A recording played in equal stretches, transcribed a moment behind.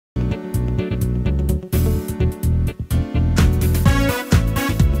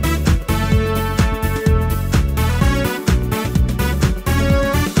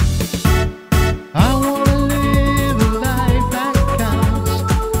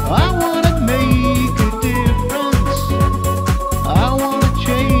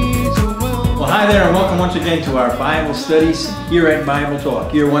once again to our Bible studies here at Bible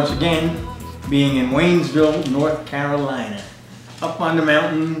Talk. Here once again, being in Waynesville, North Carolina. Up on the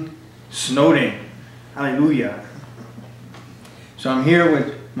mountain, snowed in. Hallelujah. So I'm here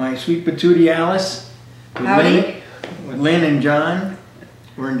with my sweet patootie Alice, with Lynn and John.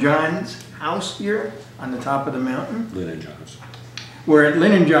 We're in John's house here on the top of the mountain. Lynn and John's. We're at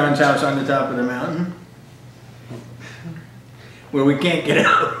Lynn and John's house on the top of the mountain, where we can't get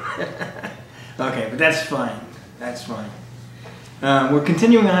out. Okay, but that's fine. That's fine. We're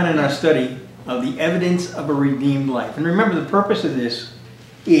continuing on in our study of the evidence of a redeemed life. And remember, the purpose of this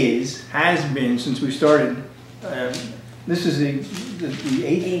has been, since we started, this is the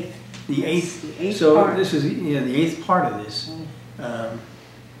eighth so part. This is the eighth part of this.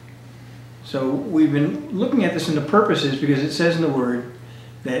 So we've been looking at this, and the purpose is because it says in the Word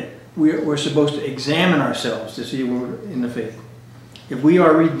that we're supposed to examine ourselves to see if we're in the faith. If we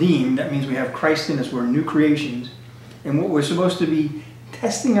are redeemed, that means we have Christ in us, we're new creations. And what we're supposed to be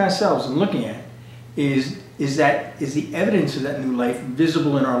testing ourselves and looking at is the evidence of that new life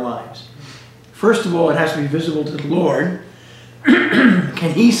visible in our lives. First of all, it has to be visible to the Lord.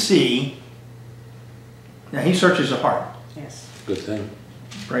 Can He see? Now, He searches the heart. Yes. Good thing.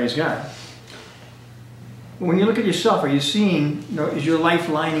 Praise God. When you look at yourself, are you seeing, is your life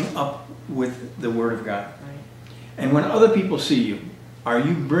lining up with the Word of God? Right. And when other people see you, are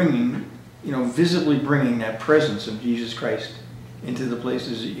you bringing, visibly bringing that presence of Jesus Christ into the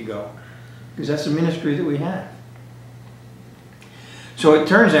places that you go? Because that's the ministry that we have. So it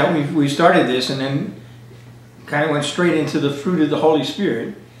turns out we started this and then kind of went straight into the fruit of the Holy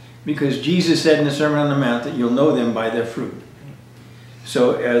Spirit, because Jesus said in the Sermon on the Mount that you'll know them by their fruit.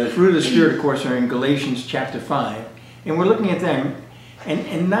 So the fruit of the Spirit, of course, are in Galatians chapter 5. And we're looking at them,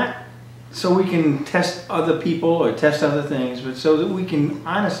 and not so we can test other people or test other things, but so that we can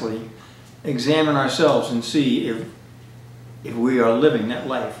honestly examine ourselves and see if we are living that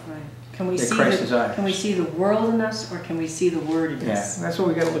life that Christ desires. Can we see the world in us, or can we see the Word in us? Yeah, that's what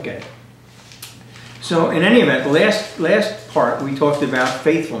we got to look at. So in any event, the last part we talked about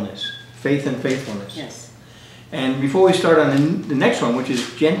faithfulness, faith and faithfulness. Yes. And before we start on the next one, which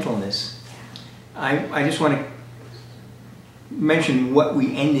is gentleness, I just want to mention what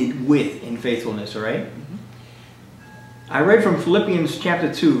we ended with in faithfulness, all right? I read from Philippians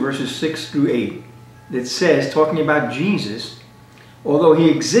chapter 2, verses 6 through 8, that says, talking about Jesus, although He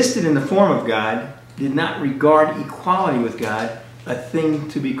existed in the form of God, did not regard equality with God a thing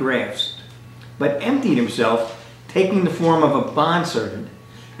to be grasped, but emptied Himself, taking the form of a bondservant,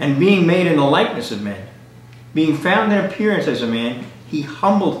 and being made in the likeness of men. Being found in appearance as a man, He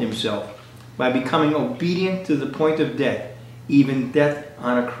humbled Himself by becoming obedient to the point of death, even death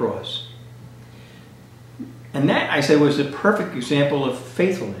on a cross. And that, I said, was the perfect example of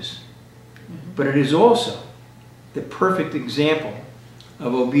faithfulness. But it is also the perfect example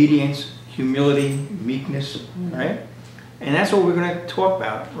of obedience, humility, meekness, right? And that's what we're going to talk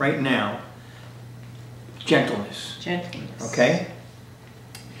about right now. Gentleness. Gentleness. Okay?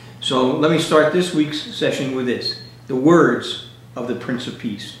 So let me start this week's session with this. The words of the Prince of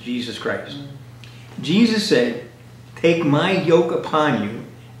Peace, Jesus Christ. Jesus said, "Take my yoke upon you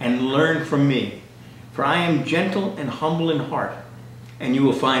and learn from me, for I am gentle and humble in heart, and you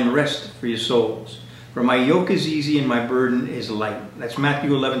will find rest for your souls. For my yoke is easy and my burden is light." That's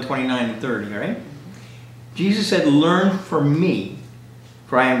Matthew 11:29 and 30, all right? Jesus said, learn from me,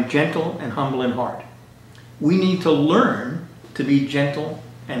 for I am gentle and humble in heart. We need to learn to be gentle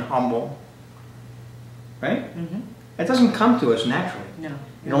and humble, right? That doesn't come to us naturally. No.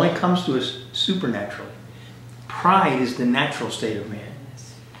 It only comes to us supernaturally. Pride is the natural state of man.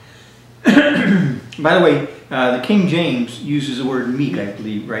 Yes. By the way, the King James uses the word meek, I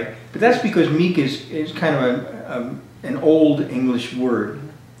believe, right? But that's because meek is kind of an old English word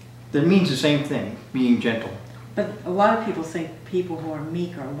that means the same thing, being gentle. But a lot of people think people who are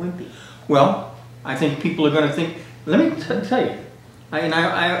meek are wimpy. Well, I think people are going to think, let me tell you,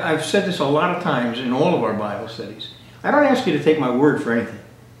 I've said this a lot of times in all of our Bible studies. I don't ask you to take my word for anything.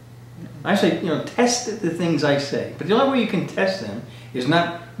 I say, test the things I say. But the only way you can test them is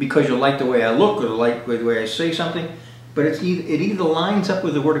not because you like the way I look or like the way I say something, but it either lines up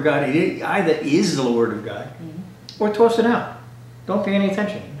with the Word of God, it either is the Word of God, or toss it out. Don't pay any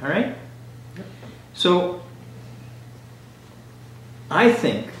attention, all right? So, I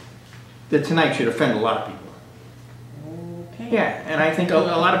think that tonight should offend a lot of people. Okay. Yeah, and I think a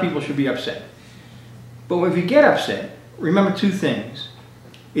lot of people should be upset. But if you get upset, remember two things.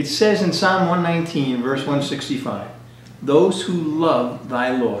 It says in Psalm 119, verse 165, those who love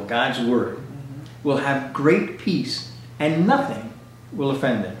thy law, God's word, will have great peace, and nothing will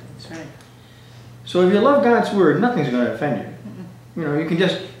offend them. That's right. So if you love God's word, nothing's going to offend you. You know, you can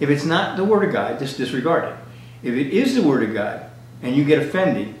just, if it's not the word of God, just disregard it. If it is the word of God and you get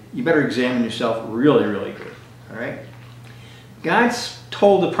offended, you better examine yourself really, really good. All right? God's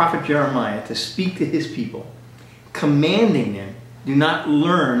told the prophet Jeremiah to speak to his people, commanding them, do not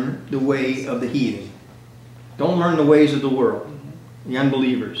learn the way of the heathen. Don't learn the ways of the world, the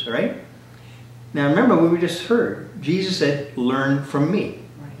unbelievers, all right? Now remember what we just heard. Jesus said, learn from me.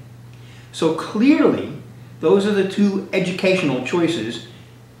 Right. So clearly, those are the two educational choices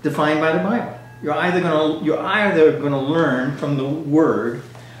defined by the Bible. You're either going to learn from the Word,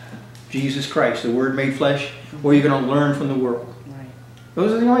 Jesus Christ, the Word made flesh, or you're going to learn from the world. Right.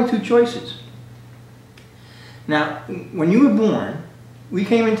 Those are the only two choices. Now, when you were born, we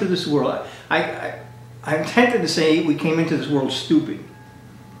came into this world. I'm tempted to say we came into this world stupid.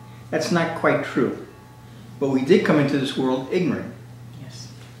 That's not quite true. But we did come into this world ignorant. Yes.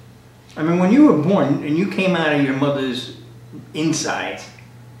 I mean, when you were born and you came out of your mother's insides,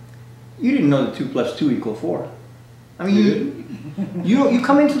 you didn't know that 2 + 2 = 4. I mean, you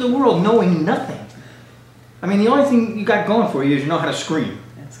come into the world knowing nothing. I mean, the only thing you got going for you is you know how to scream.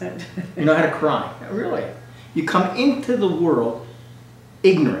 That's it. You know how to cry. Really. You come into the world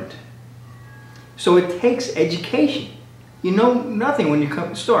ignorant. So it takes education. You know nothing when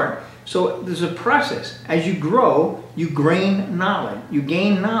you start. So there's a process. As you grow, you gain knowledge. You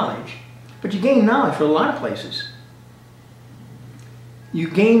gain knowledge. But you gain knowledge from a lot of places. You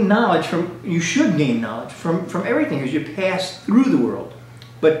gain knowledge you should gain knowledge from everything as you pass through the world.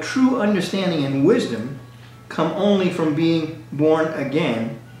 But true understanding and wisdom come only from being born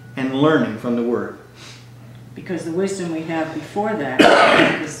again and learning from the Word. Because the wisdom we have before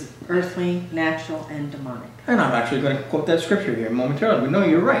that is earthly, natural, and demonic. And I'm actually going to quote that scripture here momentarily. But no,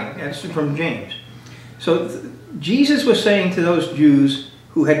 you're right. That's from James. So Jesus was saying to those Jews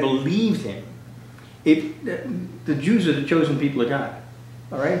who had believed him, the Jews are the chosen people of God.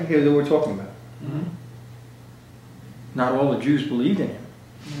 All right? Here that we're talking about. Mm-hmm. Not all the Jews believed in him.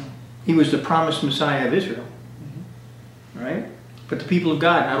 No. He was the promised Messiah of Israel. Mm-hmm. All right? But the people of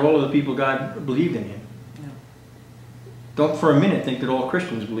God, not all of the people of God believed in him. No. Don't for a minute think that all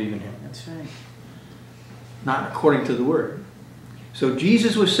Christians believe in him. That's right. Not according to the Word. So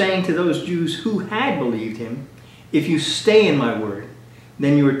Jesus was saying to those Jews who had believed him, if you stay in my word,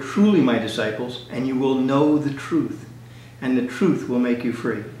 then you are truly my disciples, and you will know the truth, and the truth will make you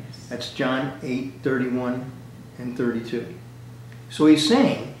free. Yes. That's John 8:31 and 32. So he's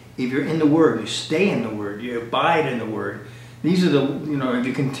saying, if you're in the Word, you stay in the Word, you abide in the Word. These are the, if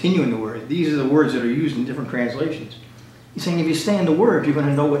you continue in the Word, these are the words that are used in different translations. He's saying if you stay in the Word, you're going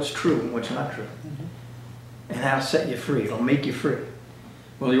to know what's true and what's not true. Mm-hmm. And that'll set you free. It'll make you free.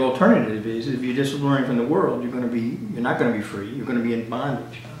 Well, the alternative is if you're just learning from the world, you're not going to be free. You're going to be in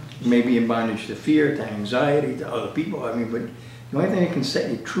bondage. You may be in bondage to fear, to anxiety, to other people. I mean, but the only thing that can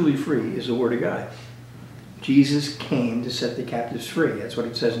set you truly free is the Word of God. Jesus came to set the captives free. That's what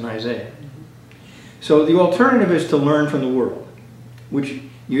it says in Isaiah. So the alternative is to learn from the world, which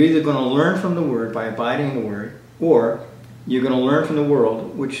you're either going to learn from the Word by abiding in the Word, or you're going to learn from the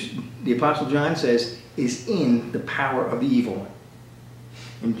world, which the Apostle John says is in the power of the evil one.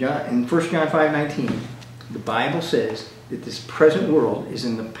 In 1 John 5:19, the Bible says that this present world is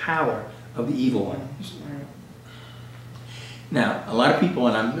in the power of the evil one. Right. Now, a lot of people,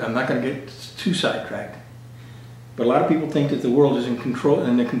 and I'm not going to get too sidetracked, but a lot of people think that the world is in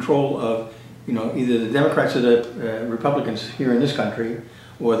the control of, either the Democrats or the Republicans here in this country,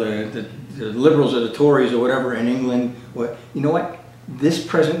 or the liberals or the Tories or whatever in England. You know what? This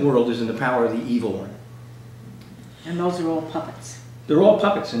present world is in the power of the evil one. And those are all puppets. They're all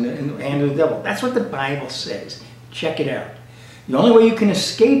puppets in the hand of the devil. That's what the Bible says. Check it out. The only way you can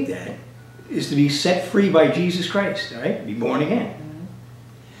escape that is to be set free by Jesus Christ. All right? Be born again.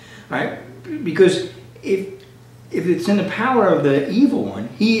 Mm-hmm. All right? Because if it's in the power of the evil one,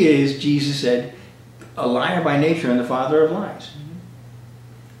 he is, Jesus said, a liar by nature and the father of lies. Mm-hmm.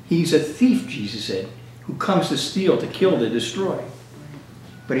 He's a thief, Jesus said, who comes to steal, to kill, to destroy. Right.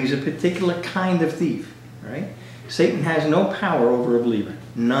 But he's a particular kind of thief. All right? Satan has no power over a believer.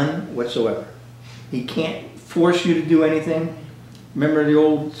 None whatsoever. He can't force you to do anything. Remember the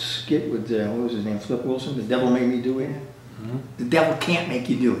old skit with, what was his name, Flip Wilson? The devil made me do it? Mm-hmm. The devil can't make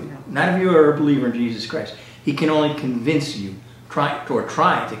you do it. Not if you are a believer in Jesus Christ. He can only convince you, try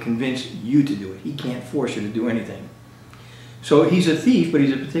to convince you to do it. He can't force you to do anything. So he's a thief, but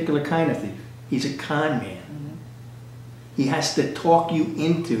he's a particular kind of thief. He's a con man. Mm-hmm. He has to talk you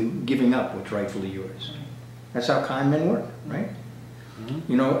into giving up what's rightfully yours. That's how con men work, right?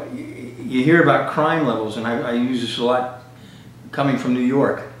 Mm-hmm. You hear about crime levels, and I use this a lot coming from New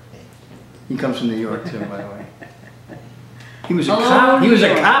York. He comes from New York too, by the way. He was a Hello, cop. He was New a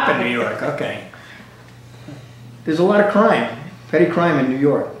York. cop in New York. Okay. There's a lot of crime, petty crime in New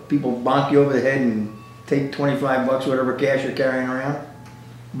York. People bonk you over the head and take 25 bucks, whatever cash you're carrying around.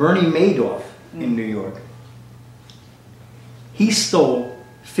 Bernie Madoff in New York. He stole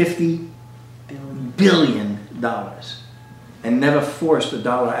 $50 billion and never forced a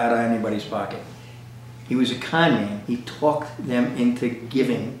dollar out of anybody's pocket. He was a con man. He talked them into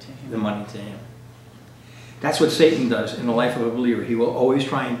giving the money to him. That's what Satan does in the life of a believer. He will always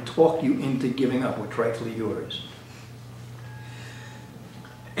try and talk you into giving up what's rightfully yours.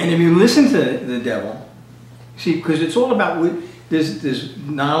 And if you listen to the devil, see, because it's all about, there's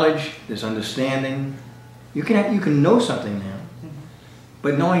knowledge, there's understanding. You can know something now,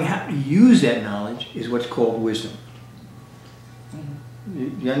 but knowing how to use that knowledge is what's called wisdom.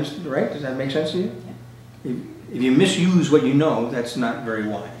 You understand, right? Does that make sense to you? If you misuse what you know, that's not very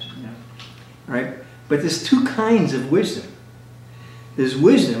wise. Right? But there's two kinds of wisdom. There's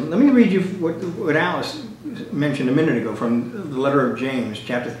wisdom. Let me read you what Alice mentioned a minute ago from the letter of James,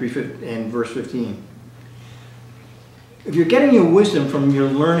 chapter 3 and verse 15. If you're getting your wisdom from your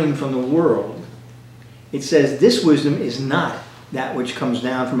learning from the world, it says this wisdom is not that which comes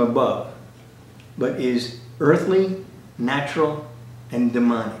down from above, but is earthly, natural, and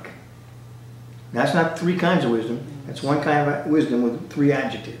demonic. That's not three kinds of wisdom. That's one kind of wisdom with three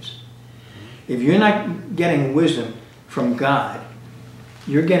adjectives. If you're not getting wisdom from God,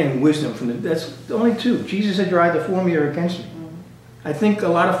 you're getting wisdom from that's only two. Jesus said you're either for me or against me. I think a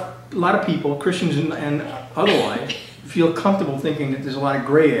lot of people, Christians and otherwise, feel comfortable thinking that there's a lot of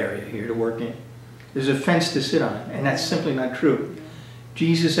gray area here to work in. There's a fence to sit on, and that's simply not true.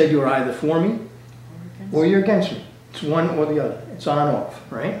 Jesus said you're either for me or you're against me. It's one or the other. It's on or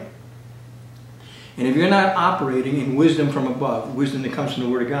off, right? And if you're not operating in wisdom from above, wisdom that comes from the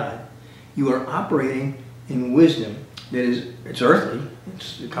Word of God, you are operating in wisdom that it's earthly,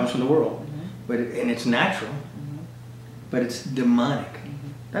 it comes from the world, and it's natural, but it's demonic.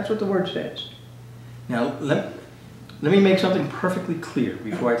 That's what the Word says. Now, let me make something perfectly clear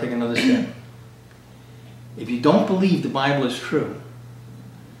before I take another step. If you don't believe the Bible is true,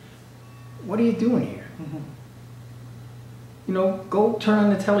 what are you doing here? You know, go turn on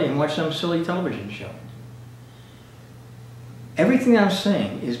the telly and watch some silly television show. Everything I'm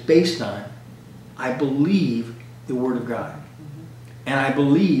saying is based on, I believe the Word of God. And I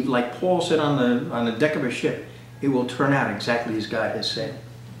believe, like Paul said on the deck of a ship, it will turn out exactly as God has said.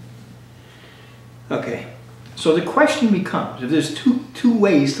 Okay, so the question becomes, if there's two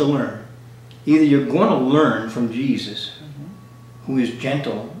ways to learn, either you're going to learn from Jesus, who is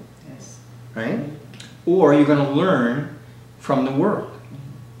gentle, right? Or you're going to learn from the world.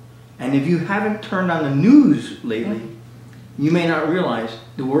 And if you haven't turned on the news lately, you may not realize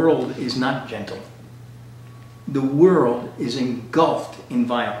the world is not gentle. The world is engulfed in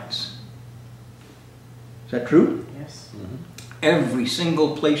violence. Is that true? Yes. Every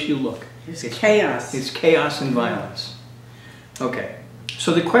single place you look. It's chaos. It's chaos and violence. Okay.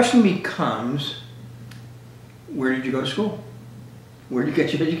 So the question becomes, where did you go to school? Where did you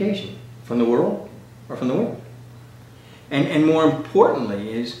get your education? From the world or from the world? And more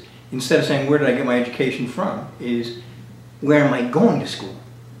importantly is, instead of saying where did I get my education from, is where am I going to school?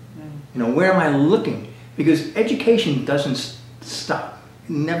 You know, where am I looking? Because education doesn't stop.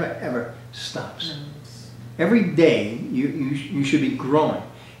 It never ever stops. Every day you should be growing.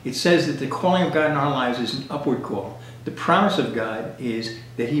 It says that the calling of God in our lives is an upward call. The promise of God is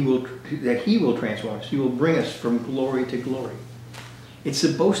that He will transform us. He will bring us from glory to glory. It's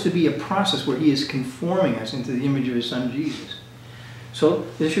supposed to be a process where He is conforming us into the image of His Son Jesus. So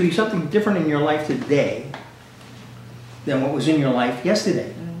there should be something different in your life today than what was in your life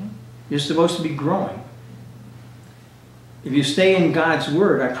yesterday. You're supposed to be growing. If you stay in God's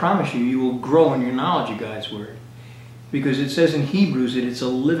Word, I promise you, you will grow in your knowledge of God's Word. Because it says in Hebrews that it's a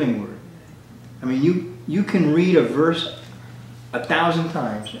living Word. I mean, you can read a verse 1,000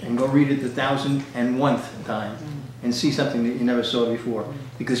 times and go read it the 1,001th time and see something that you never saw before.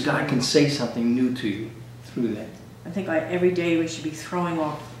 Because God can say something new to you through that. I think like every day we should be throwing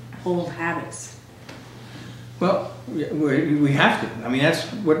off old habits. Well, we have to. I mean, that's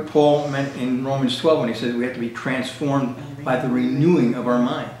what Paul meant in Romans 12 when he said we have to be transformed by the renewing of our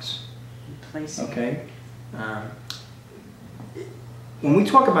minds. Okay? When we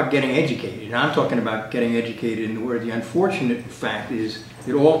talk about getting educated, and I'm talking about getting educated in the Word, the unfortunate fact is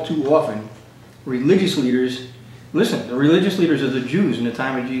that all too often religious leaders, listen, the religious leaders of the Jews in the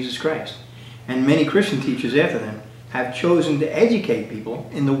time of Jesus Christ, and many Christian teachers after them, have chosen to educate people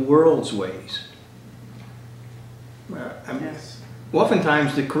in the world's ways. Yes.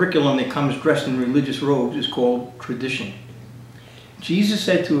 Oftentimes the curriculum that comes dressed in religious robes is called tradition. Jesus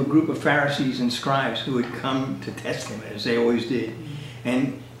said to a group of Pharisees and scribes who had come to test him, as they always did,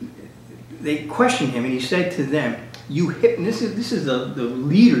 and they questioned him, and he said to them, this is the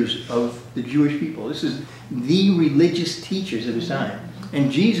leaders of the Jewish people. This is the religious teachers of his time.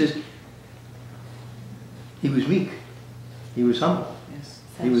 And Jesus, he was meek. He was humble. Yes,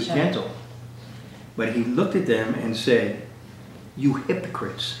 he was gentle. But he looked at them and said, "You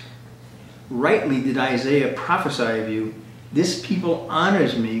hypocrites, rightly did Isaiah prophesy of you, this people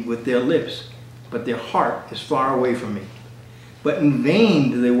honors me with their lips, but their heart is far away from me. But in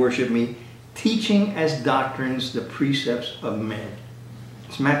vain do they worship me, teaching as doctrines the precepts of men."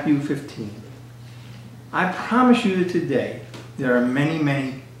 It's Matthew 15. I promise you that today there are many,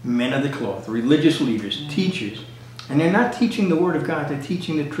 many men of the cloth, religious leaders, teachers, and they're not teaching the Word of God, they're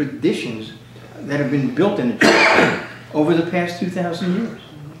teaching the traditions that have been built in the church over the past 2,000 years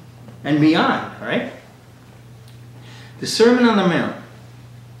and beyond, right? The Sermon on the Mount,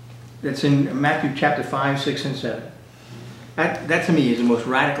 that's in Matthew chapter 5, 6, and 7. That to me is the most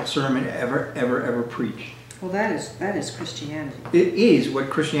radical sermon ever preached. Well, that is Christianity. It is what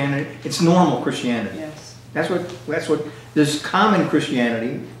Christianity, it's normal Christianity. Yes. That's what, there's common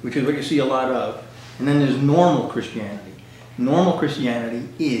Christianity, which is what you see a lot of, and then there's normal Christianity. Normal Christianity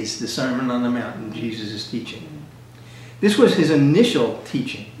is the Sermon on the Mount and Jesus' teaching. This was his initial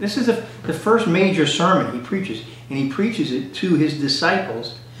teaching. This is the first major sermon he preaches, and he preaches it to his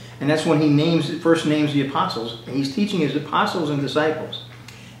disciples, and that's when he first names the apostles, and he's teaching his apostles and disciples,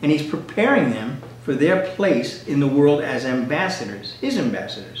 and he's preparing them for their place in the world as ambassadors, his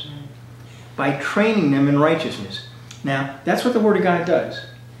ambassadors, by training them in righteousness. Now, that's what the Word of God does.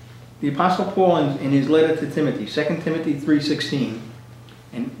 The Apostle Paul, in his letter to Timothy, 2 Timothy 3:16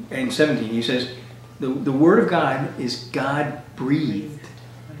 and 17, he says, the Word of God is God-breathed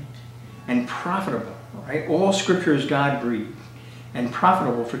and profitable. Right? All Scripture is God-breathed and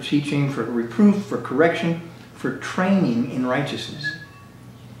profitable for teaching, for reproof, for correction, for training in righteousness.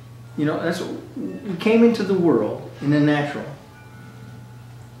 You know, we came into the world in the natural,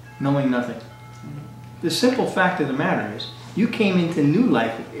 knowing nothing. The simple fact of the matter is, you came into new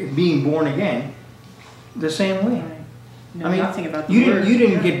life, being born again, the same way. Right. No, I mean, nothing about the you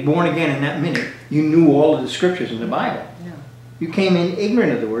didn't get born again in that minute. You knew all of the scriptures in the Bible. No. You came in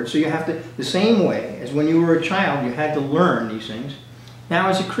ignorant of the Word, so you have to, the same way as when you were a child, you had to learn these things. Now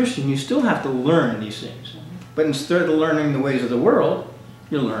as a Christian, you still have to learn these things. But instead of learning the ways of the world,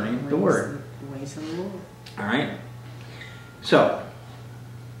 you're learning the Word. The ways of the Lord. All right? So,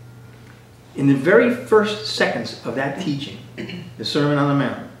 in the very first seconds of that teaching, the Sermon on the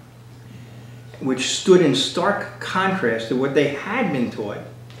Mount, which stood in stark contrast to what they had been taught,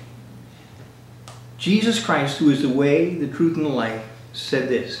 Jesus Christ, who is the way, the truth, and the life, said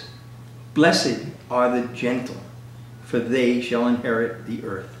this: "Blessed are the gentle, for they shall inherit the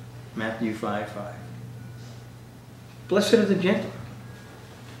earth." Matthew 5:5. Blessed are the gentle.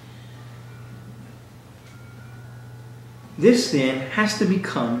 This then has to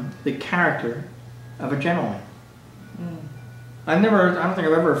become the character of a gentleman. I don't think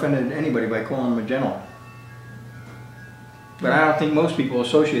I've ever offended anybody by calling him a gentleman. But I don't think most people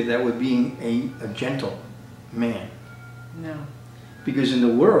associate that with being a gentle man. No. Because in the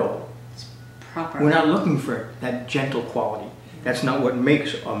world, It's proper. we're not looking for that gentle quality. That's not what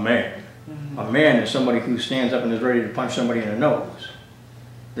makes a man. A man is somebody who stands up and is ready to punch somebody in the nose.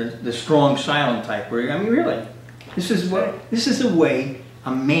 The strong, silent type. Where, I mean, really, this is the way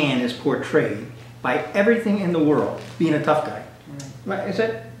a man is portrayed by everything in the world, being a tough guy. Right. Is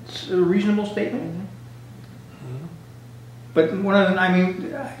that a reasonable statement? But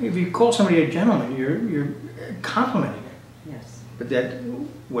if you call somebody a gentleman, you're complimenting him. Yes. But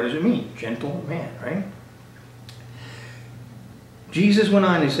what does it mean? Gentle man, right? Jesus went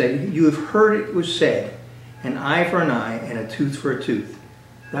on to say, "You have heard it was said, an eye for an eye and a tooth for a tooth."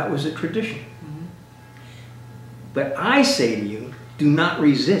 That was a tradition. But I say to you, do not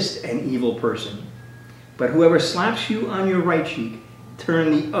resist an evil person. But whoever slaps you on your right cheek,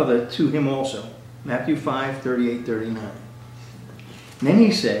 turn the other to him also. Matthew 5:38-39. And then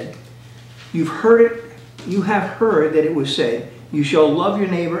he said, you have heard that it was said, you shall love your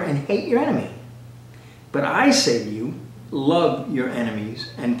neighbor and hate your enemy. But I say to you, love your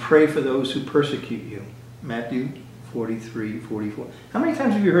enemies and pray for those who persecute you. Matthew 43:44. How many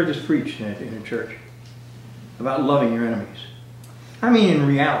times have you heard this preached in a church? About loving your enemies? I mean, in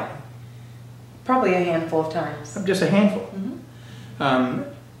reality. Probably a handful of times. Just a handful.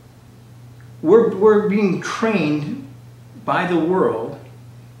 We're being trained by the world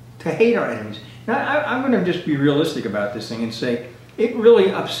to hate our enemies. Now, I'm going to just be realistic about this thing and say, it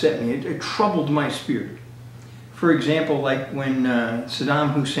really upset me. It troubled my spirit. For example, like when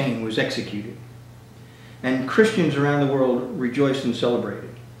Saddam Hussein was executed, and Christians around the world rejoiced and celebrated.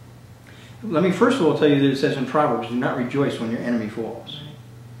 Let me first of all tell you that it says in Proverbs, do not rejoice when your enemy falls.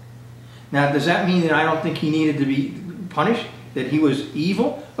 Now, does that mean that I don't think he needed to be punished? That he was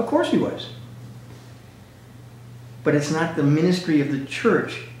evil? Of course he was. But it's not the ministry of the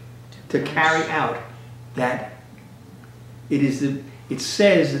church to carry out that. It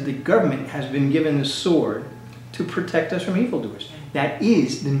says that the government has been given the sword to protect us from evildoers. That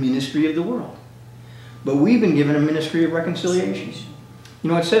is the ministry of the world. But we've been given a ministry of reconciliation. You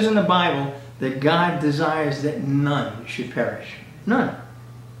know, it says in the Bible that God desires that none should perish. None.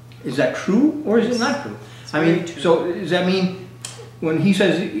 Is that true or is it not true? I mean, so does that mean when he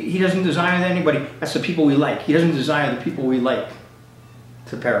says he doesn't desire anybody, that's the people we like. He doesn't desire the people we like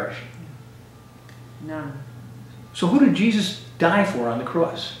to perish. None. So who did Jesus die for on the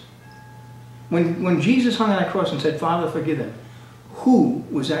cross? When Jesus hung on that cross and said, Father, forgive them, who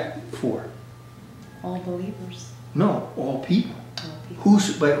was that for? All believers. No, all people. All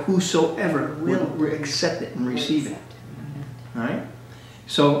people. But whosoever will accept it and receive it. All right?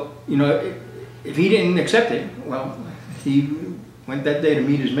 So, you know, if he didn't accept it, well, he went that day to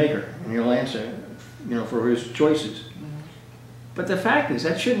meet his maker, and he'll answer, you know, for his choices. But the fact is,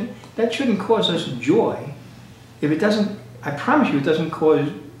 that shouldn't cause us joy. If it doesn't, I promise you, it doesn't cause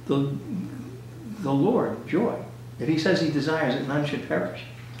the Lord joy. If he says he desires that none should perish.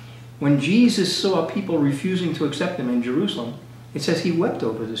 When Jesus saw people refusing to accept him in Jerusalem, it says he wept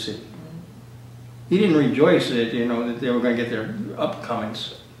over the city. He didn't rejoice that, you know, that they were going to get their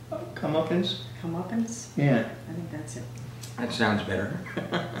comeuppance. Comeuppance? Yeah. I think that's it. That sounds better.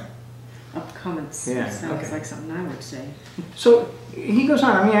 Upcomance. Yeah, Sounds okay. like something I would say. So he goes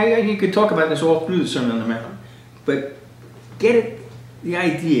on. I mean, you could talk about this all through the Sermon on the Mount, but get it, the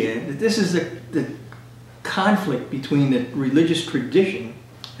idea that this is the conflict between the religious tradition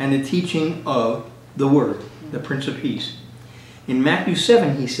and the teaching of the Word, the Prince of Peace. In Matthew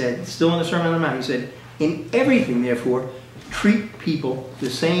 7, he said, still in the Sermon on the Mount, he said, in everything, therefore, treat people the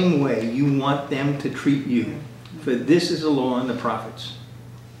same way you want them to treat you, for this is the law and the prophets.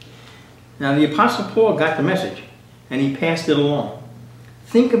 Now, the Apostle Paul got the message, and he passed it along.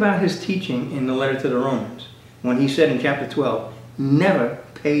 Think about his teaching in the letter to the Romans, when he said in chapter 12, never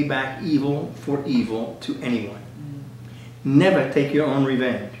pay back evil for evil to anyone. Never take your own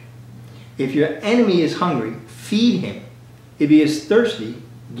revenge. If your enemy is hungry, feed him. If he is thirsty,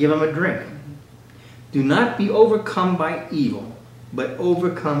 give him a drink. Do not be overcome by evil, but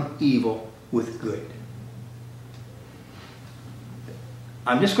overcome evil with good.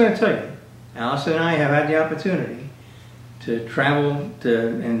 I'm just going to tell you, Allison and I have had the opportunity to travel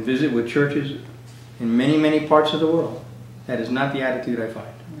and visit with churches in many, many parts of the world. That is not the attitude I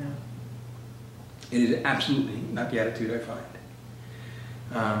find. No. It is absolutely not the attitude I find.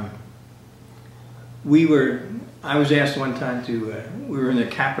 I was asked one time we were in the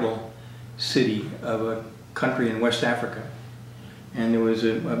capital city of a country in West Africa, and there was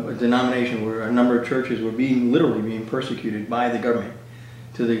a denomination where a number of churches were literally being persecuted by the government,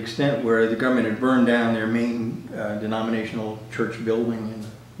 to the extent where the government had burned down their main denominational church building and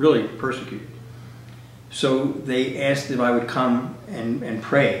really persecuted. So they asked if I would come and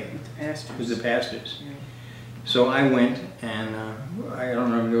pray with the pastors. Yeah. So I went, and I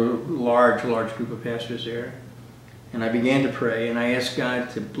don't know, there were a large group of pastors there. And I began to pray, and I asked God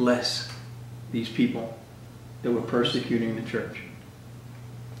to bless these people that were persecuting the church.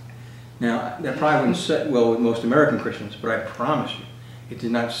 Now, that probably wouldn't sit well with most American Christians, but I promise you, it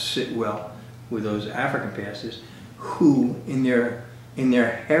did not sit well with those African pastors who, in their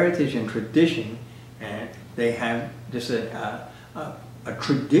heritage and tradition, they have just a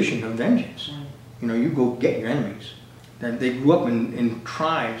tradition of vengeance. You know, you go get your enemies. That they grew up in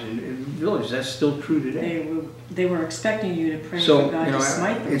tribes and villages. That's still true today. They were expecting you to pray So, for God you know, to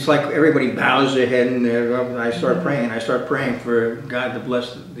smite them. it's like everybody bows their head and I start praying. I start praying for God to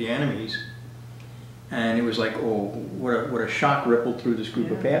bless the enemies. And it was like, oh, what a shock rippled through this group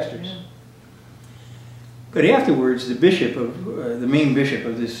of pastors. Yeah. But afterwards, the main bishop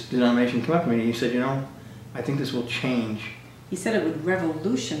of this denomination came up to me and he said, you know, I think this will change. He said it would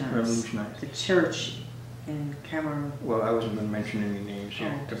revolutionize the church in Cameroon. Well, I wasn't going to mention any names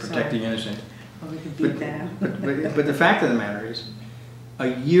to protect sorry. the innocent. Well, we could beat that. But the fact of the matter is, a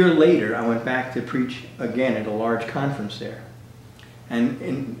year later, I went back to preach again at a large conference there. And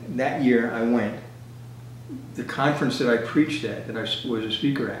in that year I went, the conference that I preached at, that I was a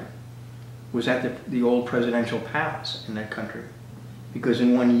speaker at, was at the old presidential palace in that country. Because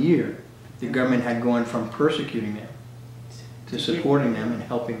in 1 year, the government had gone from persecuting them to supporting them and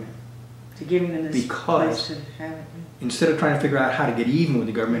helping them. To giving them this Because place to have it. instead of trying to figure out how to get even with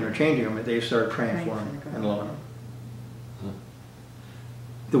the government or change the government, they started praying for them and loving them.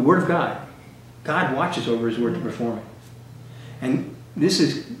 The Word of God, God watches over His Word to perform it. And this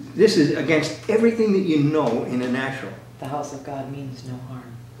is against everything that you know in the natural. The house of God means no harm.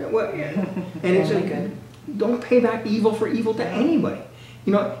 Well, yeah. And it's Only good. Don't pay back evil for evil to anybody.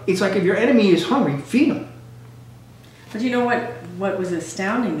 You know, it's like if your enemy is hungry, feed him. But you know what was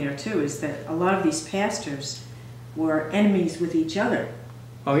astounding there too is that a lot of these pastors were enemies with each other.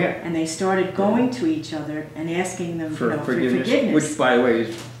 Oh yeah. And they started going to each other and asking them For for forgiveness, forgiveness. which by the way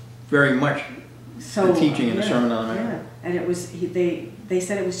is very much the teaching in the Sermon on the Mount. Yeah, and it was they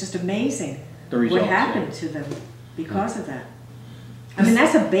said it was just amazing The results, what happened to them because of that. I mean,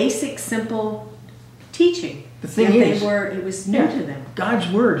 that's a basic, simple teaching. The thing Yet is, it was new to them. God's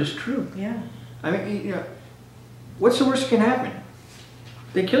Word is true. Yeah. I mean, you know, what's the worst that can happen?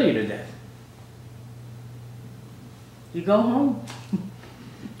 They kill you to death. You go home.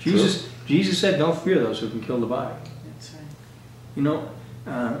 Jesus said, "Don't fear those who can kill the body." That's right. You know,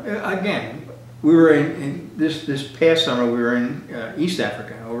 again, we were in this past summer. We were in East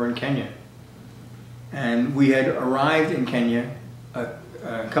Africa, over in Kenya, and we had arrived in Kenya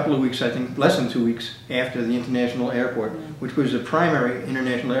a couple of weeks, I think, less than 2 weeks after the international airport, which was the primary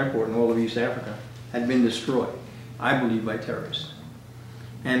international airport in all of East Africa, had been destroyed, I believe, by terrorists.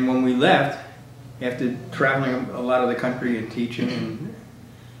 And when we left, after traveling a lot of the country and teaching,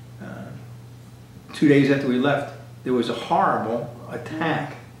 and 2 days after we left, there was a horrible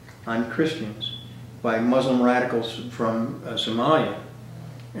attack on Christians by Muslim radicals from Somalia.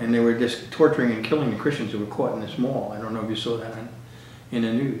 And they were just torturing and killing the Christians who were caught in this mall. I don't know if you saw that in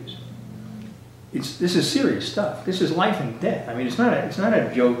the news. This is serious stuff. This is life and death. I mean, it's not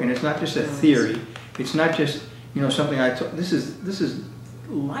a joke, and it's not just a theory. It's not just, you know, something this is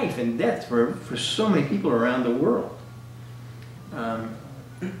life and death for so many people around the world.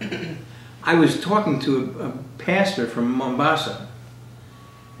 I was talking to a pastor from Mombasa,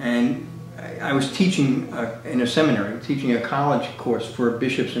 and I was teaching in a seminary, teaching a college course for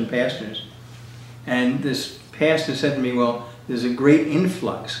bishops and pastors. And this pastor said to me, well, there's a great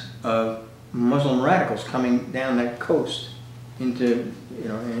influx of Muslim radicals coming down that coast into, you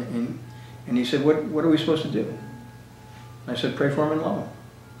know, and he said, what are we supposed to do? I said, pray for them and love them.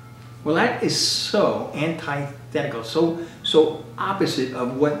 Well, that is so antithetical, so opposite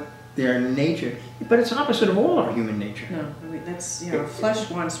of what their nature, but it's opposite of all our human nature. No, I mean, that's, you know,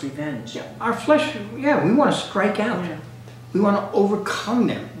 flesh wants revenge. Yeah, our flesh, yeah, we want to strike out. Yeah. We want to overcome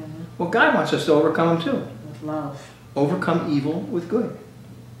them. Well, God wants us to overcome them too. With love. Overcome evil with good.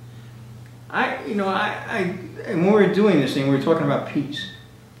 And when we were doing this thing, we were talking about peace.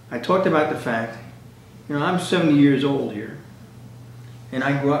 I talked about the fact, you know, I'm 70 years old here, and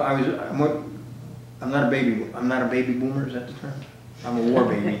I grew up. I'm not a baby boomer. Is that the term? I'm a war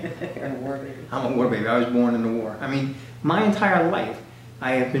baby. You're a war baby. I'm a war baby. I was born in the war. I mean, my entire life,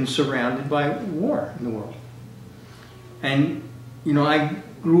 I have been surrounded by war in the world. And, you know, I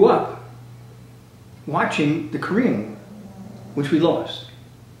grew up watching the Korean War, which we lost.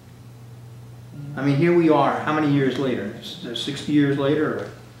 I mean, here we are, how many years later? 60 years later?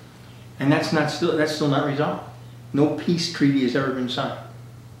 And that's still not resolved. No peace treaty has ever been signed.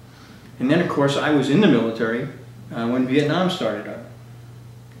 And then, of course, I was in the military when Vietnam started up.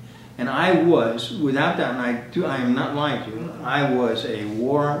 And I was, without doubt, and I am not lying to you, I was a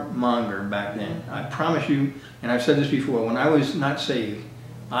warmonger back then. I promise you, and I've said this before, when I was not saved,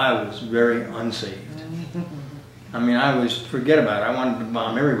 I was very unsaved. I mean, forget about it, I wanted to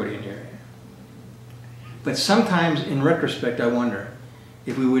bomb everybody in here. But sometimes, in retrospect, I wonder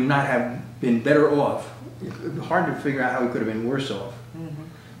if we would not have been better off. It's hard to figure out how we could have been worse off.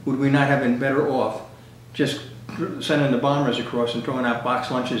 Would we not have been better off just sending the bombers across and throwing out box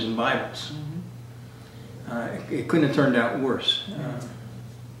lunches and Bibles? It couldn't have turned out worse.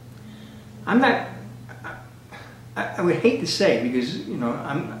 I would hate to say, because, you know,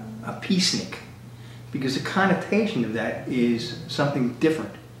 I'm a peacenik, because the connotation of that is something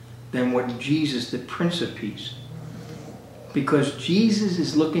different than what Jesus, the Prince of Peace. Because Jesus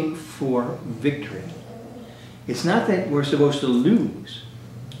is looking for victory. It's not that we're supposed to lose,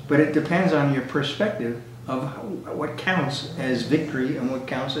 but it depends on your perspective of what counts as victory and what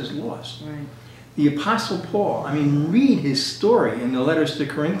counts as loss. Right. The Apostle Paul, I mean, read his story in the letters to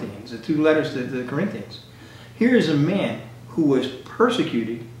Corinthians, the 2 letters to the Corinthians. Here is a man who was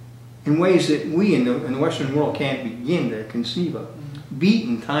persecuted in ways that we in the Western world can't begin to conceive of.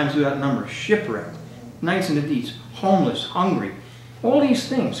 Beaten times without number, shipwrecked, nights in the deeps, homeless, hungry, All these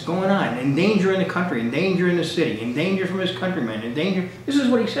things going on, in danger in the country, in danger in the city, in danger from his countrymen, in danger. This is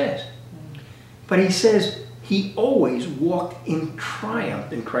what he says. But he says he always walked in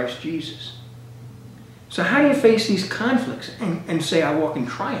triumph in Christ Jesus. So how do you face these conflicts and say, I walk in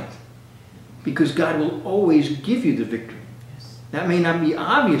triumph? Because God will always give you the victory. Yes. That may not be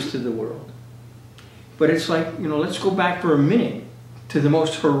obvious to the world. But it's like, you know, let's go back for a minute to the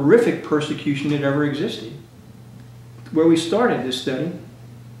most horrific persecution that ever existed. Where we started this study,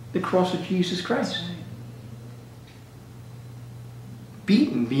 the cross of Jesus Christ. That's right.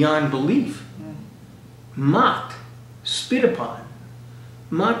 Beaten beyond belief. Mocked, spit upon.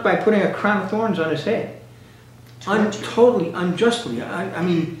 Mocked by putting a crown of thorns on his head. Totally unjustly. I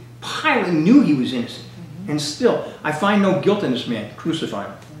mean, Pilate knew he was innocent. And still, I find no guilt in this man. Crucify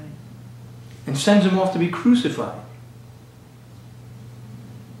him. And sends him off to be crucified.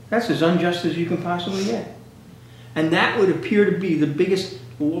 That's as unjust as you can possibly get. And that would appear to be the biggest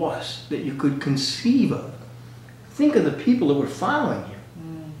loss that you could conceive of. Think of the people that were following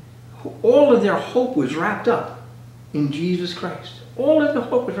him. All of their hope was wrapped up in Jesus Christ. All of the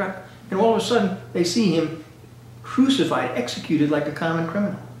hope was wrapped up. And all of a sudden, they see him crucified, executed like a common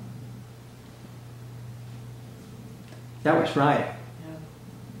criminal. That was Friday.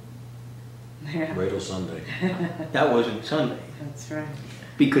 Yeah. Wait till Sunday. That wasn't Sunday. That's right.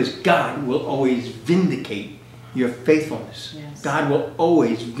 Because God will always vindicate your faithfulness. Yes. God will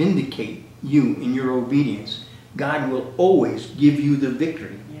always vindicate you in your obedience. God will always give you the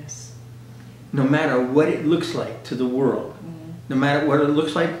victory. Yes. No matter what it looks like to the world. No matter what it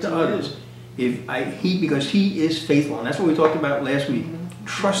looks like to others. Because he is faithful. And that's what we talked about last week.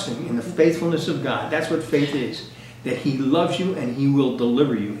 Trusting in the faithfulness of God. That's what faith is. That he loves you and he will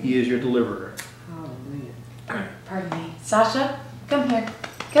deliver you. He is your deliverer. Hallelujah. Pardon me. Sasha, come here.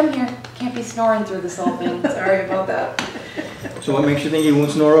 Come here. Can't be snoring through this whole thing. Sorry about that. So what makes you think he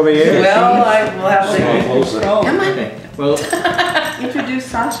won't snore over here? Well, I will have Snore to. closer. Come on. Okay. Well, Introduce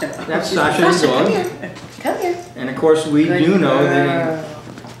Sasha. that's Sasha's Sasha, come dog. here. Come here. And of course we Good do know that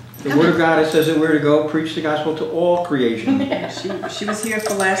girl. the Word of God says that we're to go preach the gospel to all creation. She was here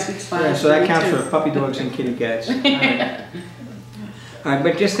for last week's Bible Yeah, so that study, counts too. for puppy dogs and kitty cats. All right. All right,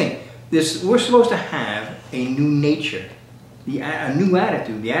 but just think, we're supposed to have a new nature, a new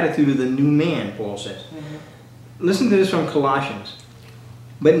attitude, the attitude of the new man, Paul says. Listen to this from Colossians.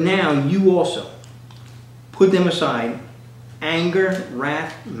 But now you also put them aside, anger,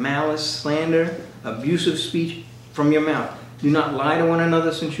 wrath, malice, slander, abusive speech from your mouth. Do not lie to one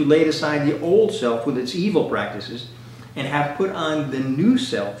another, since you laid aside the old self with its evil practices and have put on the new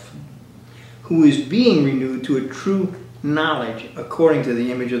self, who is being renewed to a true knowledge according to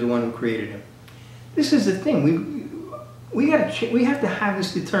the image of the one who created him. This is the thing. We have to have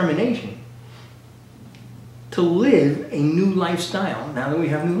this determination to live a new lifestyle now that we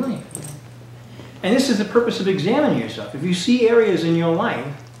have new life. And this is the purpose of examining yourself. If you see areas in your life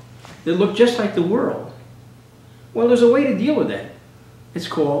that look just like the world, well, there's a way to deal with that. It's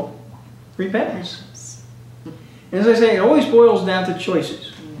called repentance. And as I say, it always boils down to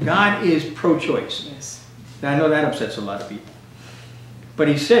choices. God is pro-choice. Yes. Now, I know that upsets a lot of people. But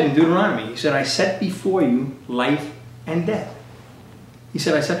he said in Deuteronomy, he said, I set before you life and death. He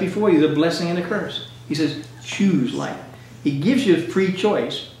said, I set before you the blessing and the curse. He says, choose life. He gives you free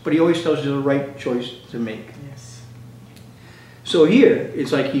choice, but he always tells you the right choice to make. Yes. So here,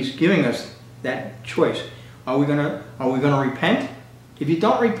 it's like he's giving us that choice. Are we gonna repent? If you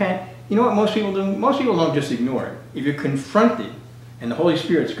don't repent, you know what most people do? Most people don't just ignore it. If you're confronted, and the Holy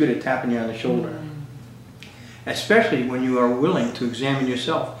Spirit's good at tapping you on the shoulder, especially when you are willing to examine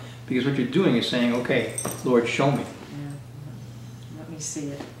yourself, because what you're doing is saying, okay, Lord, show me. Yeah. Let me see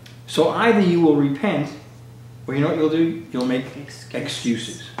it. So either you will repent, or you know what you'll do? You'll make Excuses.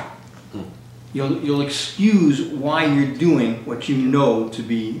 excuses. You'll excuse why you're doing what you know to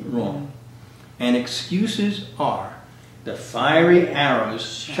be wrong. And excuses are the fiery arrows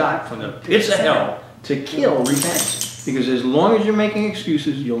shot from the pits of hell to kill repentance. Because as long as you're making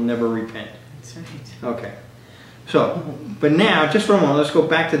excuses, you'll never repent. That's right. Okay. So, but now, just for a moment, let's go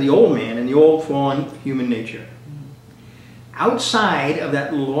back to the old man and the old fallen human nature. Outside of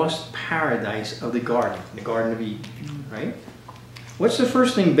that lost paradise of the Garden of Eden, right? What's the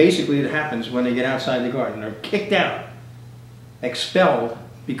first thing basically that happens when they get outside the garden? They're kicked out, expelled,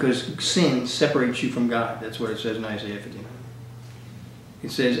 because sin separates you from God. That's what it says in Isaiah 59. It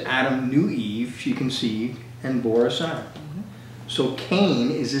says, Adam knew Eve, she conceived, and bore a son. So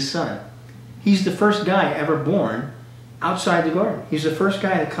Cain is his son. He's the first guy ever born outside the garden. He's the first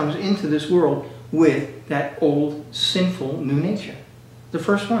guy that comes into this world with that old sinful new nature. The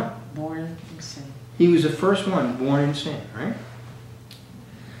first one. Born in sin. He was the first one born in sin, right?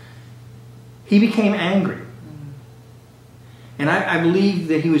 He became angry. And I believe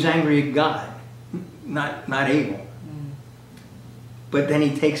that he was angry at God, not Abel. But then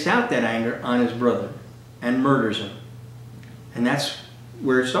he takes out that anger on his brother and murders him. And that's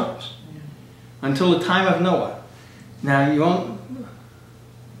where it starts. Until the time of Noah. Now, you won't...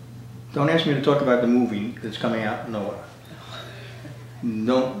 Don't ask me to talk about the movie that's coming out, Noah.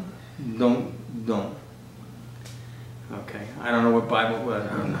 Don't. Okay, I don't know what Bible was.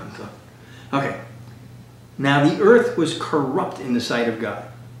 Okay. Now the earth was corrupt in the sight of God.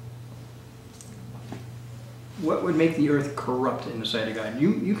 What would make the earth corrupt in the sight of God?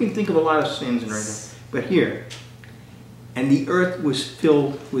 You can think of a lot of sins and everything, but here, and the earth was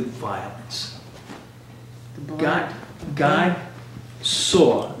filled with violence. God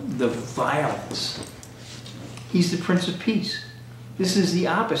saw the violence. He's the Prince of Peace. This is the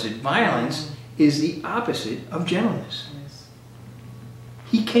opposite. Violence is the opposite of gentleness.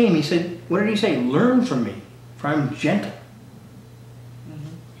 He came, he said, what did he say? Learn from me, for I'm gentle.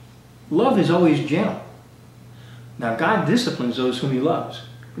 Love is always gentle. Now God disciplines those whom he loves.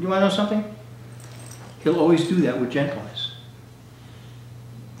 But you want to know something? He'll always do that with gentleness.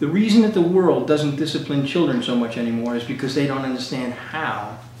 The reason that the world doesn't discipline children so much anymore is because they don't understand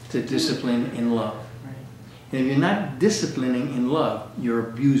how to discipline in love. Right. And if you're not disciplining in love, you're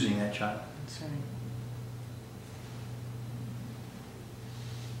abusing that child. That's right.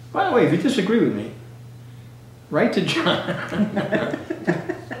 By the way, if you disagree with me, write to John.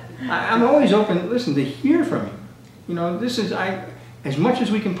 I'm always open, listen, to hear from you. You know, this is, as much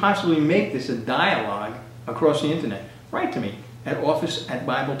as we can possibly make this a dialogue across the internet, write to me at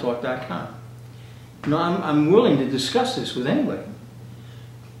office@bibletalk.com. You know, I'm willing to discuss this with anybody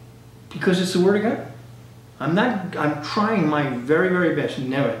because it's the Word of God. I'm trying my very, very best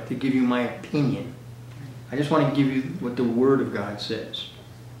never to give you my opinion. I just want to give you what the Word of God says.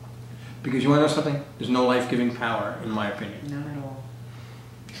 Because you want to know something? There's no life-giving power, in my opinion. Not at all.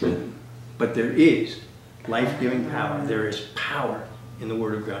 True. But there is life-giving power. There is power in the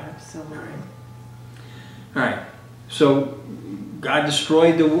Word of God. Absolutely. All right. So God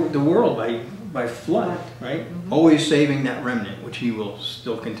destroyed the world by flood, right? Always saving that remnant, which he will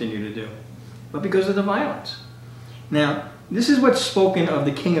still continue to do. But because of the violence. Now, this is what's spoken of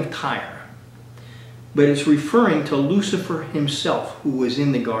the king of Tyre. But it's referring to Lucifer himself, who was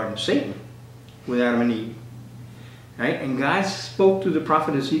in the garden, Satan, with Adam and Eve. Right? And God spoke through the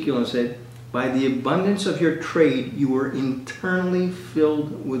prophet Ezekiel and said, by the abundance of your trade, you were internally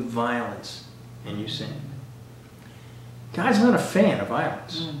filled with violence, and you sinned. God's not a fan of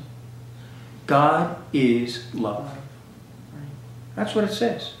violence. God is love. That's what it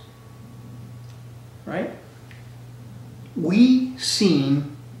says. Right? We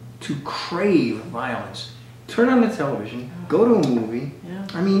seem to crave violence. Turn on the television, go to a movie. Yeah.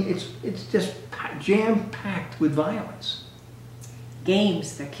 I mean, it's just jam-packed with violence.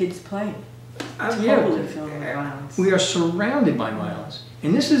 Games that kids play. Totally filled with violence. We are surrounded by violence.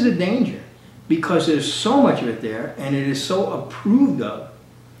 And this is a danger because there's so much of it there and it is so approved of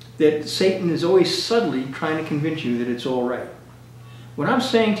that Satan is always subtly trying to convince you that it's all right. What I'm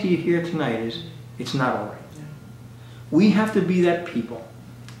saying to you here tonight is it's not all right. Yeah. We have to be that people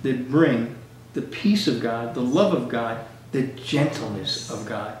that bring the peace of God, the love of God, the gentleness of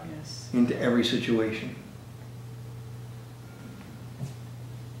God into every situation.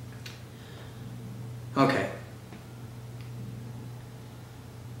 Okay.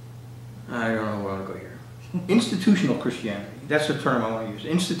 I don't know where I want to go here. Institutional Christianity. That's the term I want to use.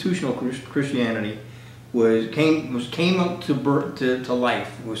 Institutional Christianity came up to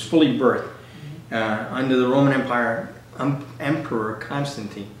life, was fully birthed under the Roman Empire Emperor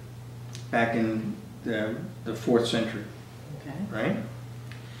Constantine back in the 4th century. Okay. Right?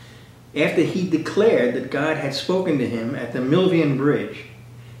 After he declared that God had spoken to him at the Milvian Bridge,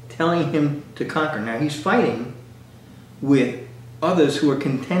 telling him to conquer. Now he's fighting with others who are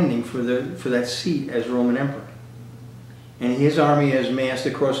contending for that seat as Roman emperor. And his army has massed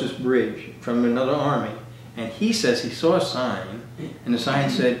across this bridge from another army. And he says he saw a sign, and the sign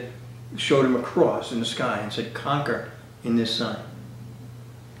showed him a cross in the sky and said, conquer in this sign.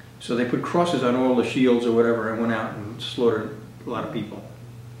 So they put crosses on all the shields or whatever and went out and slaughtered a lot of people.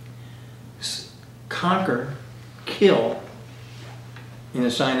 Conquer, kill, in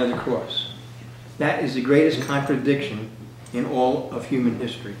the sign of the cross. That is the greatest contradiction in all of human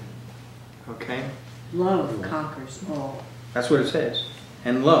history. Okay? Love conquers all. That's what it says.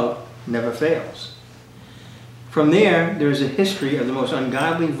 And love never fails. From there is a history of the most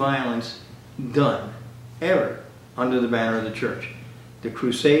ungodly violence done ever under the banner of the church. The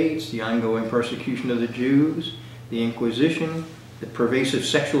Crusades, the ongoing persecution of the Jews, the Inquisition, the pervasive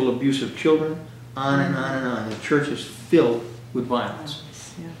sexual abuse of children, on and on and on. The church is filled with violence,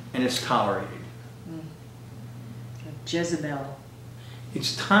 Yeah. and it's tolerated. Jezebel.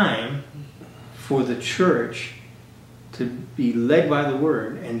 It's time for the church to be led by the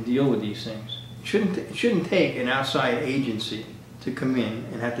Word and deal with these things. It shouldn't take an outside agency to come in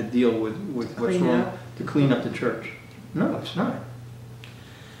and have to deal with what's Clean wrong, up. to clean up the church. No, it's not.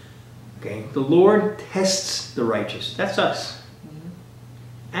 Okay, the Lord tests the righteous. That's us.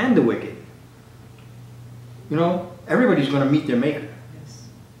 And the wicked. You know, everybody's going to meet their Maker. Yes.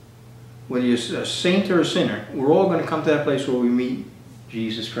 Whether you're a saint or a sinner, we're all going to come to that place where we meet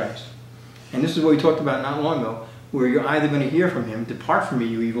Jesus Christ. And this is what we talked about not long ago, where you're either going to hear from Him, "Depart from me,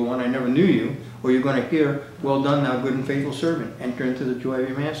 you evil one, I never knew you," or you're going to hear, "Well done, thou good and faithful servant, enter into the joy of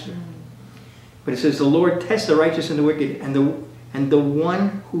your master." But it says, the Lord tests the righteous and the wicked, and the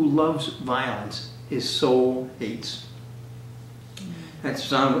one who loves violence, his soul hates. That's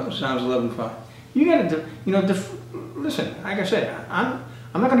Psalms 11:5. You got to, listen. Like I said, I'm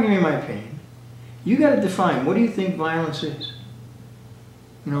not going to give you my opinion. You got to define, what do you think violence is?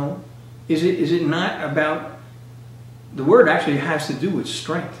 You know, is it not about? The word actually has to do with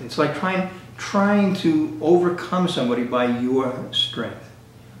strength. It's like trying to overcome somebody by your strength,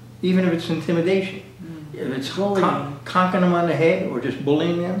 even if it's intimidation. If it's conking them on the head or just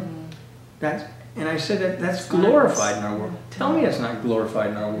bullying them. And I said that's glorified in our world. Tell me that's not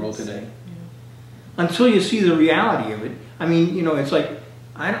glorified in our world today. Until you see the reality of it. I mean, you know, it's like,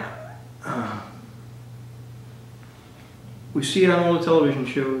 we see it on all the television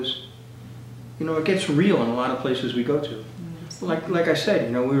shows. You know, it gets real in a lot of places we go to. Like I said,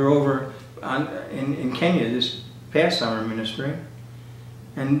 you know, we were over in Kenya this past summer ministering,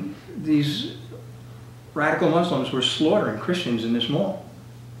 and these radical Muslims were slaughtering Christians in this mall.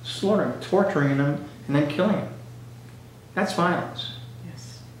 Slaughtering, torturing them, and then killing them. That's violence.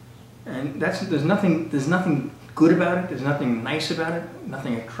 Yes. And there's nothing good about it, there's nothing nice about it,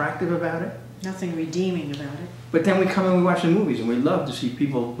 nothing attractive about it. Nothing redeeming about it. But then we come and we watch the movies, and we love to see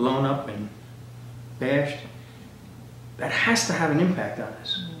people blown up and bashed. That has to have an impact on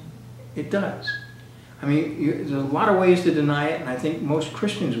us. It does. I mean, there's a lot of ways to deny it, and I think most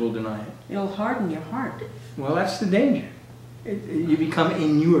Christians will deny it. It'll harden your heart. Well, that's the danger. You become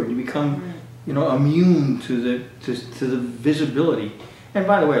inured. You become, you know, immune to the visibility. And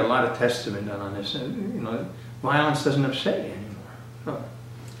by the way, a lot of tests have been done on this. You know, violence doesn't upset you anymore. Oh.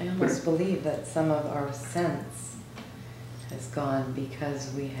 I almost believe that some of our sense has gone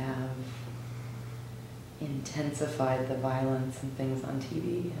because we have intensified the violence and things on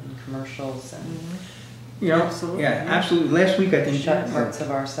TV and commercials and you know, absolutely. Yeah, absolutely. Last week I think shut parts of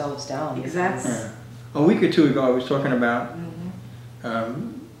ourselves down. Exactly. Yeah. A week or two ago I was talking about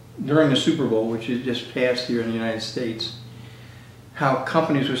during the Super Bowl, which is just passed here in the United States, how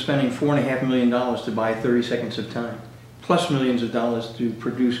companies were spending $4.5 million to buy 30 seconds of time, plus millions of dollars to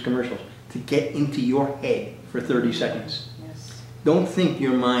produce commercials, to get into your head for 30 seconds. Yes. Don't think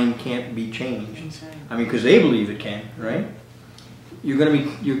your mind can't be changed. That's right. I mean, because they believe it can, right? You're going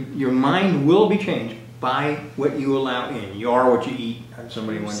to be, your mind will be changed by what you allow in. You are what you eat,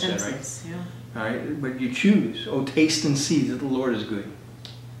 somebody once said, right? Yeah. All right, but you choose. Oh, taste and see that the Lord is good.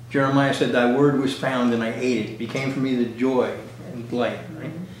 Jeremiah said, "Thy word was found, and I ate it. It became for me the joy and delight."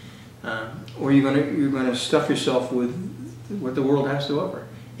 Right? Or you're gonna stuff yourself with what the world has to offer.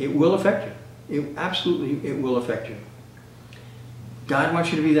 It will affect you. It will affect you. God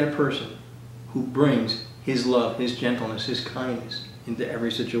wants you to be that person who brings His love, His gentleness, His kindness into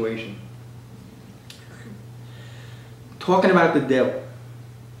every situation. Talking about the devil.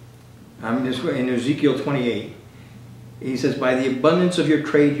 In Ezekiel 28, he says, "By the abundance of your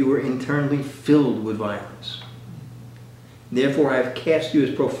trade you were internally filled with violence. Therefore I have cast you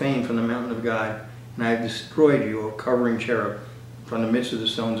as profane from the mountain of God, and I have destroyed you, O covering cherub, from the midst of the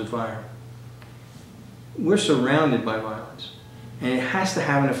stones of fire." We're surrounded by violence, and it has to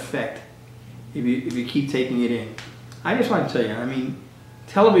have an effect if you keep taking it in. I just want to tell you, I mean,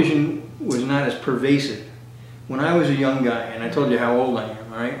 television was not as pervasive. When I was a young guy, and I told you how old I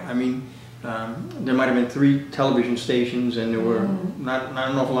am, all right? I mean, there might have been 3 television stations, and there were not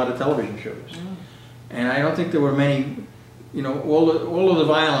an awful lot of television shows. And I don't think there were many, you know, all of the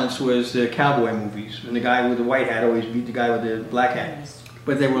violence was the cowboy movies, and the guy with the white hat always beat the guy with the black hat.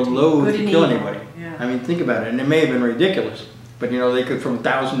 But they were loath to kill anybody. Yeah. I mean, think about it, and it may have been ridiculous, but you know, they could from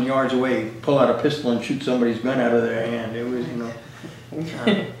 1,000 yards away pull out a pistol and shoot somebody's gun out of their hand. It was, you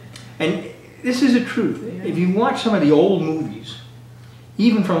know, and this is the truth. If you watch some of the old movies,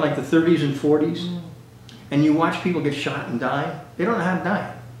 even from like the 30s and 40s, and you watch people get shot and die, they don't know how to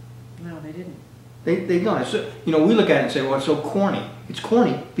die. No, they didn't. They don't. It's, you know, we look at it and say, well, it's so corny. It's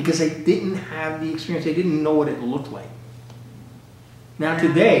corny because they didn't have the experience. They didn't know what it looked like. Now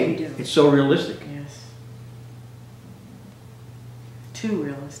today, it's so realistic. Yes. Too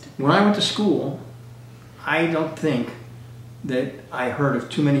realistic. When I went to school, I don't think that I heard of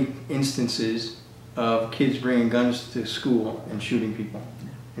too many instances of kids bringing guns to school and shooting people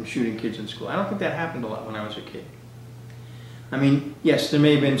and shooting kids in school. I don't think that happened a lot when I was a kid. I mean, yes, there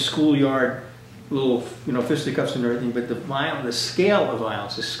may have been schoolyard little, you know, fisticuffs and everything, but the scale of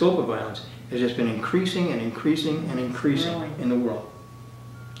violence, the scope of violence, has just been increasing and increasing and increasing in the world.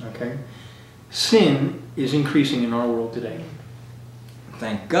 Okay? Sin is increasing in our world today.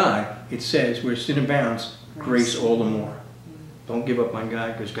 Thank God it says where sin abounds, grace all the more. Don't give up on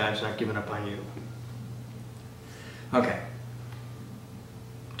God because God's not giving up on you. Okay.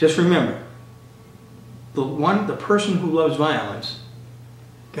 Just remember, the person who loves violence,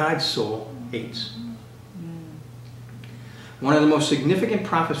 God's soul hates. One of the most significant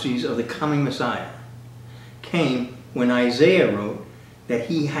prophecies of the coming Messiah came when Isaiah wrote that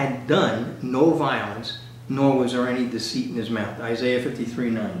he had done no violence, nor was there any deceit in his mouth. Isaiah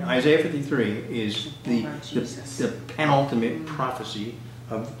 53:9. Isaiah 53 is the penultimate prophecy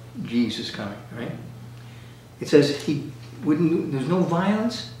of Jesus coming, right? It says there's no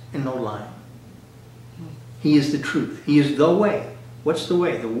violence and no lying. He is the truth. He is the way. What's the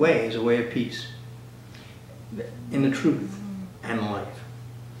way? The way is a way of peace in the truth and life.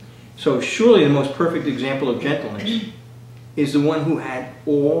 So surely the most perfect example of gentleness is the one who had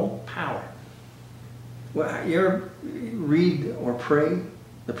all power. Well, you ever read or pray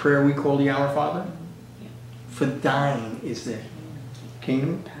the prayer we call the Our Father? Yeah. For thine is the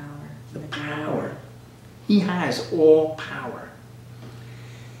kingdom, Power. the power. He has all power.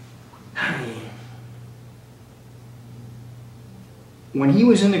 When he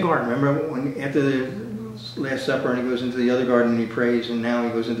was in the garden, remember when after the Last Supper and he goes into the other garden and he prays, and now he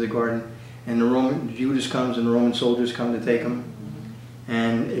goes into the garden and Judas comes and the Roman soldiers come to take him.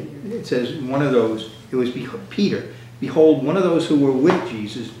 And it says one of those, it was Peter, behold, one of those who were with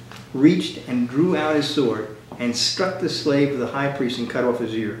Jesus reached and drew out his sword and struck the slave of the high priest and cut off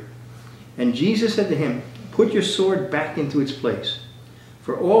his ear. And Jesus said to him, put your sword back into its place,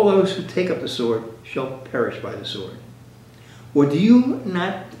 for all those who take up the sword shall perish by the sword. Or do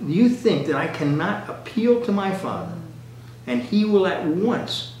you think that I cannot appeal to my Father, and he will at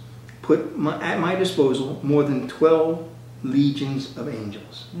once put at my disposal more than 12 legions of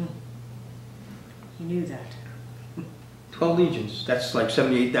angels? He knew that. 12 legions, that's like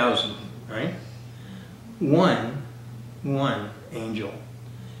 78,000, right? One angel,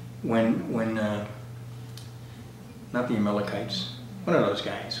 when not the Amalekites, one of those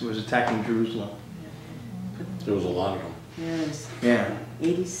guys who was attacking Jerusalem. There was a lot of them. Yes. Yeah.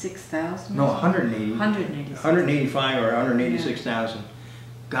 86,000? No, 180. 185 or 186,000.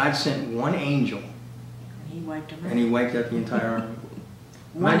 God sent one angel. And he wiped them out. And he wiped out the entire army.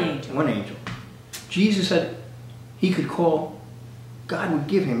 One angel. One angel. Jesus said he could call, God would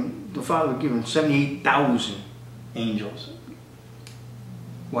give him, the Father would give him 78,000 angels.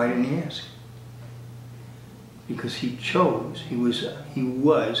 Why didn't he ask? Because he chose, he was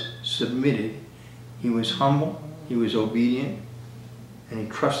submitted, he was humble, he was obedient, and he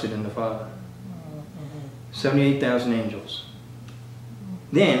trusted in the Father. 78,000 angels.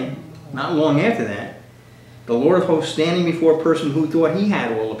 Then, not long after that, the Lord of hosts standing before a person who thought he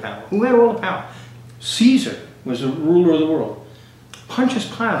had all the power. Who had all the power? Caesar was the ruler of the world. Pontius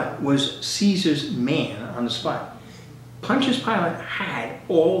Pilate was Caesar's man on the spot. Pontius Pilate had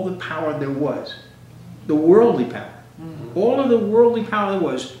all the power there was. The worldly power. All of the worldly power there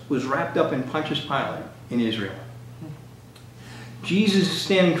was wrapped up in Pontius Pilate in Israel. Jesus is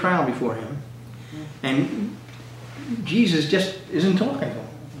standing trial before him, and Jesus just isn't talking to him.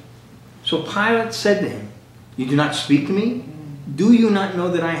 So Pilate said to him, you do not speak to me? Do you not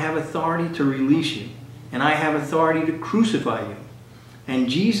know that I have authority to release you, and I have authority to crucify you? And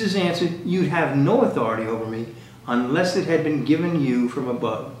Jesus answered, you have no authority over me unless it had been given you from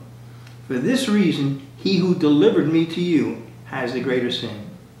above. For this reason, he who delivered me to you has the greater sin.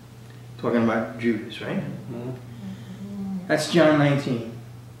 Talking about Judas, right? That's John 19.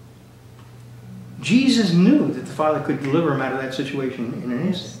 Jesus knew that the Father could deliver him out of that situation in an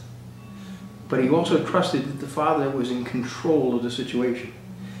instant. But he also trusted that the Father was in control of the situation.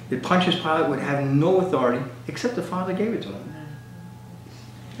 That Pontius Pilate would have no authority except the Father gave it to him.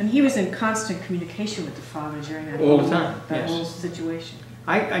 And he was in constant communication with the Father during that all the time, that yes. whole situation.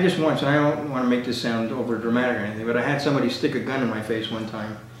 I just once, and I don't want to make this sound over dramatic or anything, but I had somebody stick a gun in my face one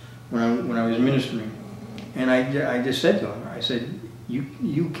time when I was ministering. And I just said to him, I said,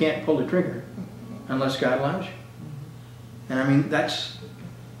 you can't pull the trigger. unless God allows you. And I mean, that's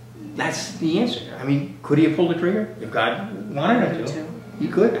the answer. I mean, could he have pulled the trigger? If God wanted him to, he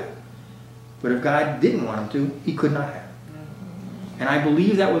could have. But if God didn't want him to, he could not have. And I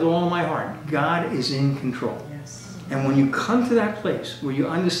believe that with all of my heart. God is in control. Yes. And when you come to that place where you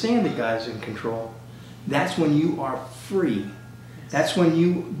understand that God is in control, that's when you are free. That's when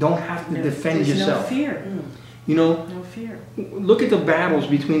you don't have to defend yourself. There's no fear. You know, No fear. look at the battles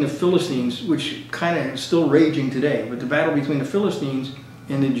between the Philistines, which kind of is still raging today, but the battle between the Philistines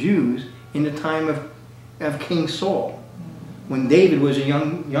and the Jews in the time of King Saul, when David was a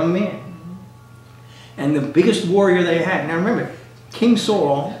young man. And the biggest warrior they had. Now remember, King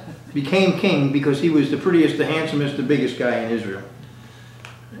Saul became king because he was the prettiest, the handsomest, the biggest guy in Israel.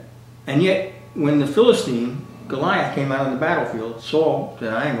 And yet, when the Philistine, Goliath, came out on the battlefield, Saul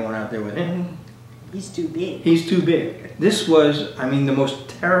said, I ain't going out there with him. He's too big. He's too big. This was, I mean, the most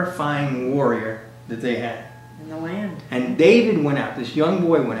terrifying warrior that they had. In the land. And David went out, this young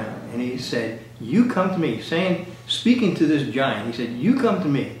boy went out, and he said, you come to me, speaking to this giant, he said, you come to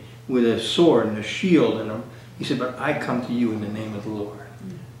me with a sword and a shield, and he said, but I come to you in the name of the Lord.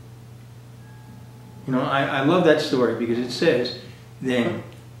 You know, I love that story because it says, then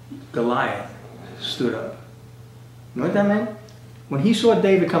Goliath stood up. You know what that meant? When he saw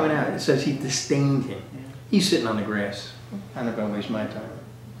David coming out, it says he disdained him. He's sitting on the grass. I'm not going to waste my time.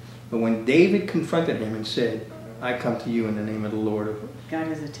 But when David confronted him and said, I come to you in the name of the Lord. Got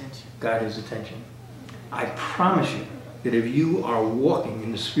his attention. Got his attention. I promise you that if you are walking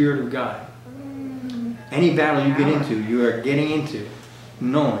in the Spirit of God, any battle you get into, you are getting into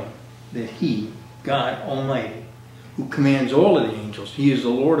knowing that He, God Almighty, who commands all of the angels, He is the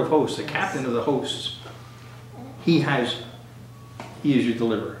Lord of hosts, the captain of the hosts. He is your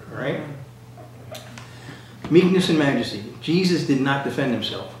deliverer, all right? Meekness and majesty. Jesus did not defend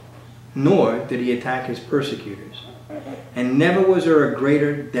himself, nor did he attack his persecutors. And never was there a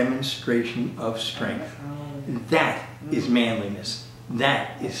greater demonstration of strength. That is manliness.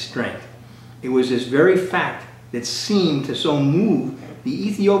 That is strength. It was this very fact that seemed to so move the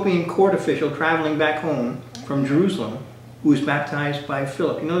Ethiopian court official traveling back home from Jerusalem, who was baptized by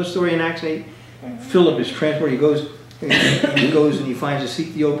Philip. You know the story in Acts 8? Philip is transported. He goes and he finds this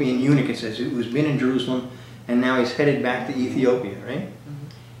Ethiopian eunuch, it says, who's been in Jerusalem, and now he's headed back to Ethiopia, right?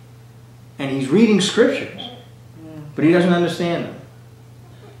 And he's reading scriptures, but he doesn't understand them.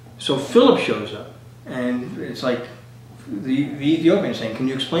 So Philip shows up, and it's like the Ethiopian saying, can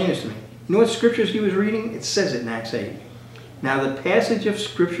you explain this to me? You know what scriptures he was reading? It says it in Acts 8. Now the passage of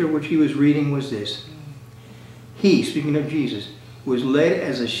scripture which he was reading was this. He, speaking of Jesus, was led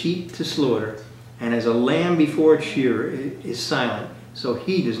as a sheep to slaughter, and as a lamb before its shearer is silent, so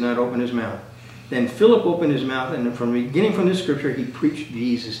he does not open his mouth. Then Philip opened his mouth, and from the beginning from this scripture, he preached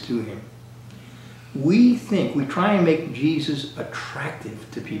Jesus to him. We try and make Jesus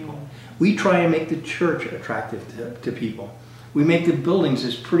attractive to people. We try and make the church attractive to people. We make the buildings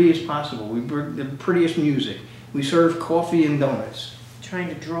as pretty as possible. We bring the prettiest music. We serve coffee and donuts. Trying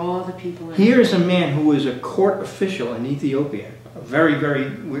to draw the people in. Here's a man who was a court official in Ethiopia.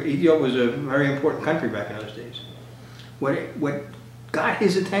 Ethiopia was a very important country back in those days. What got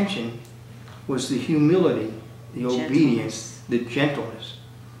his attention was the humility, the obedience, the gentleness,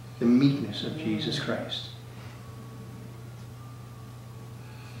 the meekness of Jesus Christ.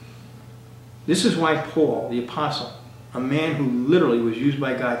 This is why Paul, the apostle, a man who literally was used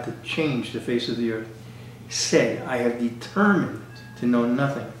by God to change the face of the earth, said, I have determined to know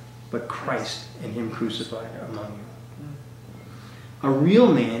nothing but Christ and Him crucified among you. A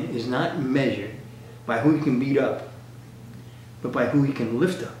real man is not measured by who he can beat up, but by who he can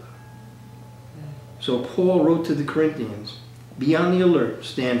lift up. So Paul wrote to the Corinthians, be on the alert,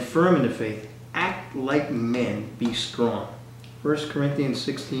 stand firm in the faith, act like men, be strong. 1 Corinthians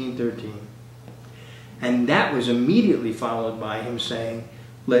 16:13. And that was immediately followed by him saying,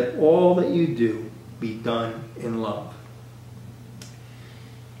 let all that you do be done in love.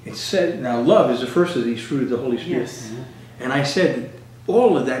 It said, now love is the first of these fruit of the Holy Spirit. Yes. And I said that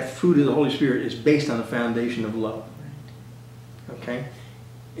all of that fruit of the Holy Spirit is based on the foundation of love. Okay?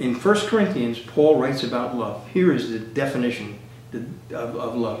 In 1 Corinthians, Paul writes about love. Here is the definition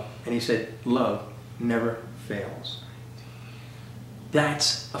of love. And he said, love never fails.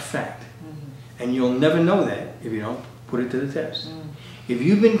 That's a fact. And you'll never know that if you don't put it to the test. If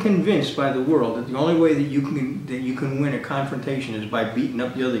you've been convinced by the world that the only way that you can win a confrontation is by beating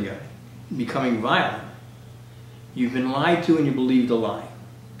up the other guy, becoming violent, you've been lied to and you believed a lie.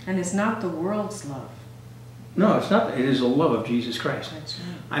 And it's not the world's love. No, it's not. It is the love of Jesus Christ. That's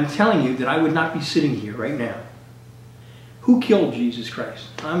right. I'm telling you that I would not be sitting here right now Who killed Jesus Christ?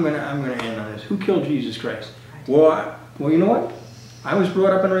 I'm gonna end on this. Who killed Jesus Christ? Well, you know what? I was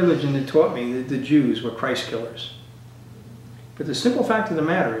brought up in a religion that taught me that the Jews were Christ killers. But the simple fact of the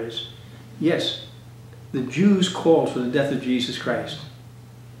matter is, yes, the Jews called for the death of Jesus Christ.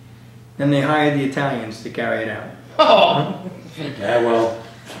 Then they hired the Italians to carry it out. Oh. Yeah, well,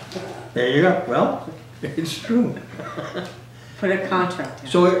 There you go. Well, it's true. Put a contract in.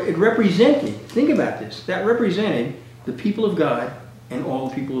 So it represented, think about this, that represented the people of God and all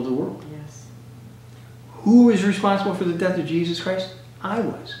the people of the world. Yes. Who was responsible for the death of Jesus Christ? I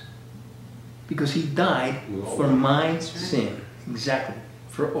was. Because he died for my sin. Exactly.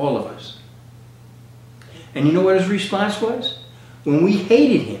 For all of us. And you know what his response was? When we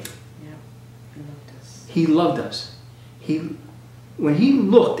hated him, Yeah. He loved us. he loved us. When he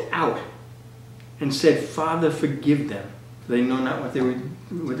looked out and said, Father, forgive them, for they know not what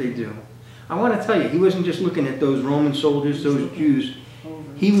they do. I want to tell you, he wasn't just looking at those Roman soldiers, those Jews.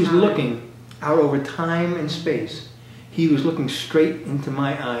 He was looking out over time and space. He was looking straight into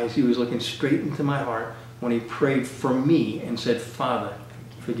my eyes. He was looking straight into my heart when he prayed for me and said, Father,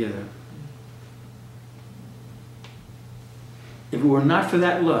 forgive them. If it were not for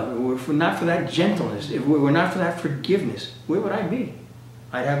that love, if it were not for that gentleness, if it were not for that forgiveness, where would I be?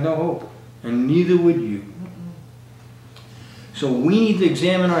 I'd have no hope, and neither would you. So we need to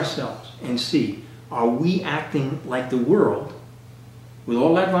examine ourselves and see, are we acting like the world with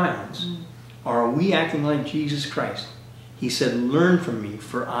all that violence? Or are we acting like Jesus Christ? He said, learn from me,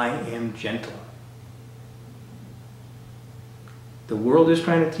 for I am gentle. The world is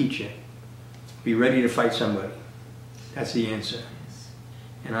trying to teach you. Be ready to fight somebody. That's the answer.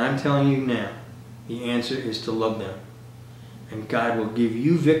 And I'm telling you now, the answer is to love them. And God will give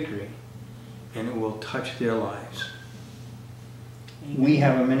you victory, and it will touch their lives. Amen. We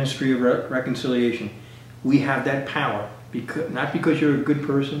have a ministry of reconciliation. We have that power, not because you're a good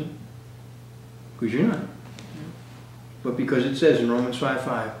person, because you're not, but because it says in Romans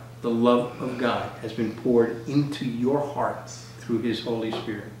 5:5, the love of God has been poured into your heart through his Holy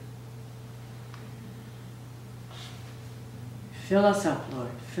Spirit. Fill us up, Lord.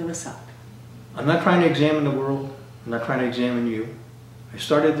 Fill us up. I'm not trying to examine the world. I'm not trying to examine you. I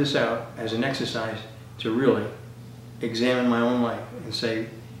started this out as an exercise to really examine my own life and say,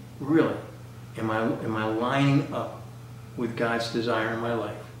 really, am I lining up with God's desire in my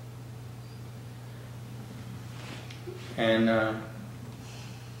life? And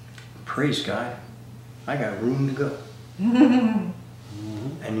praise God, I got room to go. And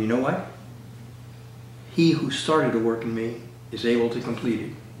you know what? He who started to work in me is able to complete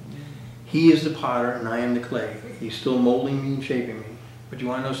it. He is the potter and I am the clay. He's still molding me and shaping me. But you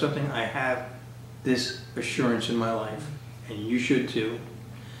want to know something? I have this assurance in my life, and you should too.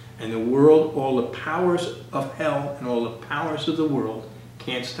 And the world, all the powers of hell and all the powers of the world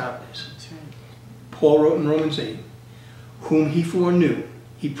can't stop this. That's right. Paul wrote in Romans 8, whom he foreknew,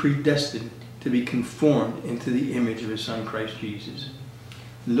 he predestined to be conformed into the image of his Son, Christ Jesus.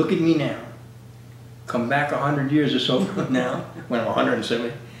 Look at me now. Come back 100 years or so from now, when I'm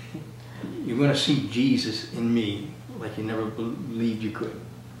 170, you're going to see Jesus in me like you never believed you could.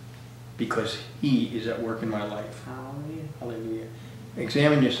 Because he is at work in my life. Hallelujah. Hallelujah.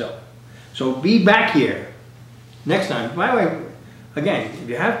 Examine yourself. So be back here next time. By the way, again, if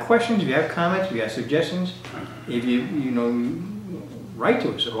you have questions, if you have comments, if you have suggestions, if you write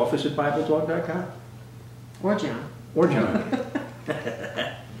to us at office@BibleTalk.com. Or John. Or John.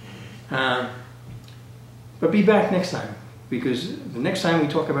 But be back next time, because the next time we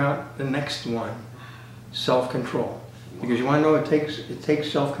talk about the next one, self-control. Because you want to know, it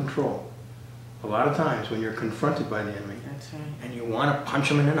takes self-control. A lot of times when you're confronted by the enemy, That's right. and you want to punch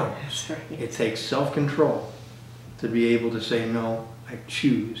them in the nose, That's right. it takes self-control to be able to say, no, I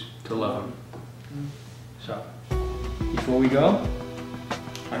choose to love him. So, before we go,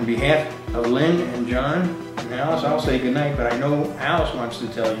 on behalf of Lynn and John and Alice, I'll say goodnight, but I know Alice wants to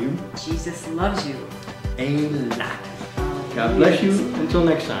tell you Jesus loves you. a lot. God bless you. Until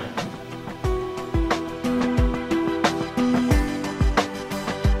next time.